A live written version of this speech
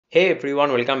Hey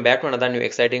everyone, welcome back to another new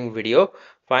exciting video.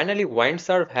 Finally,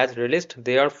 Windsurf has released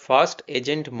their first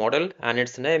agent model and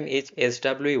its name is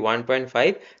SWE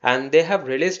 1.5 and they have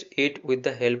released it with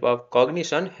the help of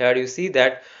Cognition. Here you see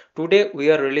that today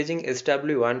we are releasing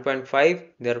SWE 1.5,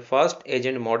 their first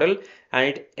agent model, and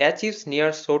it achieves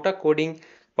near SOTA coding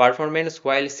performance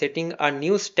while setting a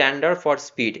new standard for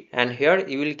speed. And here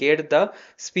you will get the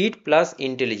speed plus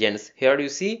intelligence. Here you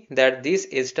see that this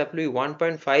SWE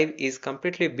 1.5 is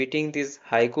completely beating this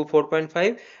Haiku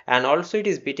 4.5 and also it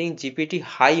is beating GPT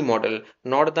high model,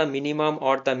 not the minimum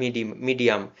or the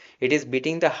medium. It is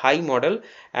beating the high model,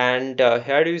 and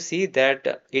here you see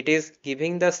that it is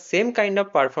giving the same kind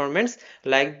of performance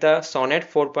like the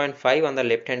Sonnet 4.5 on the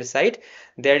left hand side.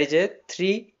 There is a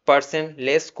 3%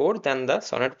 less code than the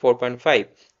Sonnet 4.5,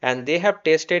 and they have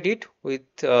tested it with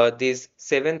this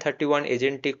 731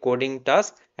 agentic coding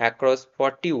task across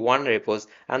 41 repos,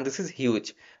 and this is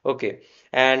huge. Okay,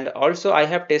 and also I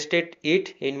have tested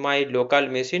it in my local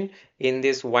machine in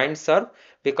this Windsurf,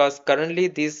 because currently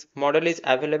this model is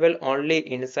available only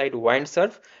inside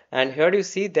Windsurf. And here you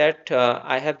see that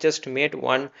I have just made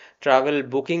one travel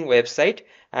booking website,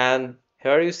 and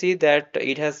here you see that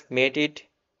it has made it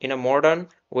in a modern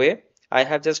way. I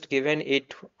have just given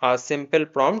it a simple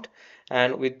prompt,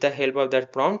 and with the help of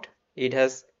that prompt it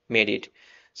has made it.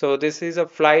 So this is a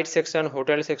flight section,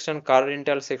 hotel section, car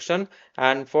rental section,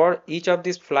 and for each of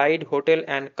these flight, hotel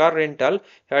and car rental,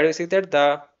 here you see that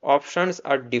the options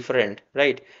are different,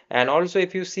 right? And also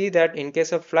if you see that in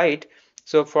case of flight,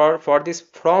 so for this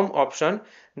from option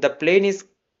the plane is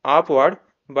upward,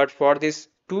 but for this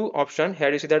to option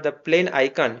here you see that the plane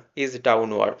icon is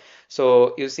downward.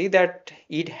 So you see that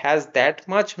it has that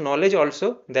much knowledge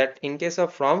also, that in case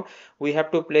of from we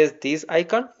have to place this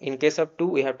icon, in case of to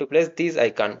we have to place this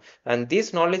icon, and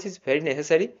this knowledge is very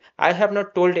necessary. I have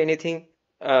not told anything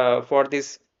for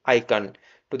this icon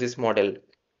to this model.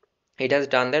 It has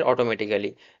done that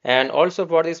automatically. And also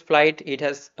for this flight it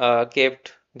has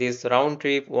kept this round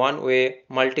trip, one way,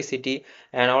 multi-city.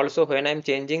 And also when I'm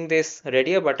changing this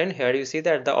radio button, here you see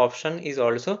that the option is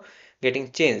also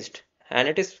getting changed and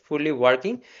it is fully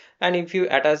working. And if you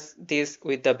attach this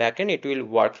with the backend, it will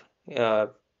work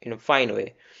in a fine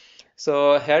way.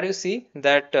 So here you see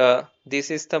that this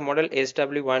is the model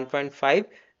SW 1.5,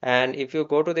 and if you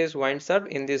go to this Windsurf,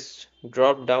 in this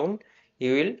drop down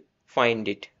you will find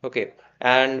it. Okay,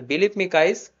 and believe me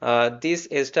guys, this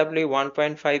SW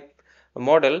 1.5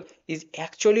 model is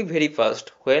actually very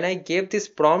fast. When I gave this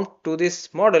prompt to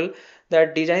this model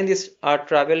that design this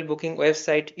travel booking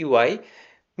website UI,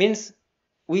 means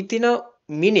within a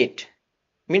minute,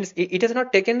 means it has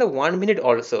not taken the 1 minute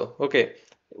also. Okay,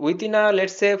 within a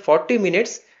let's say 40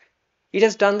 minutes it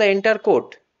has done the entire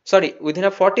code. Sorry, within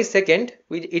a 40 second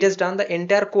it has done the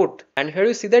entire code. And here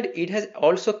you see that it has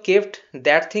also kept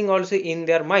that thing also in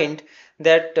their mind,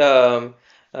 that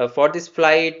for this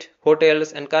flight,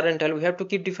 hotels and car rental we have to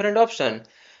keep different option.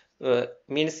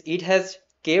 Means it has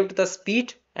kept the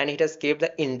speed and it has kept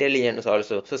the intelligence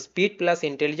also. So speed plus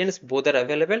intelligence both are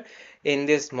available in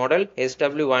this model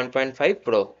SW 1.5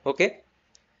 Pro. Okay,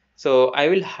 so I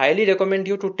will highly recommend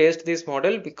you to test this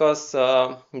model, because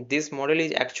this model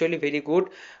is actually very good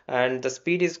and the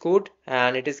speed is good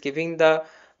and it is giving the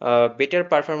better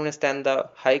performance than the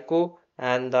Haiku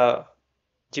and the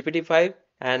GPT-5,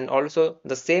 and also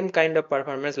the same kind of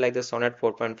performance like the Sonnet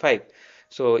 4.5.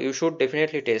 So you should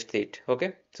definitely test it.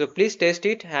 Okay, so please test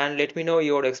it and let me know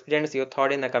your experience, your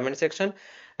thought in the comment section.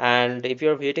 And if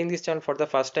you're visiting this channel for the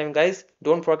first time guys,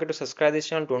 don't forget to subscribe this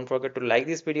channel, don't forget to like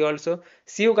this video also.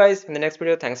 See you guys in the next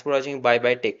video. Thanks for watching. Bye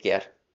bye, take care.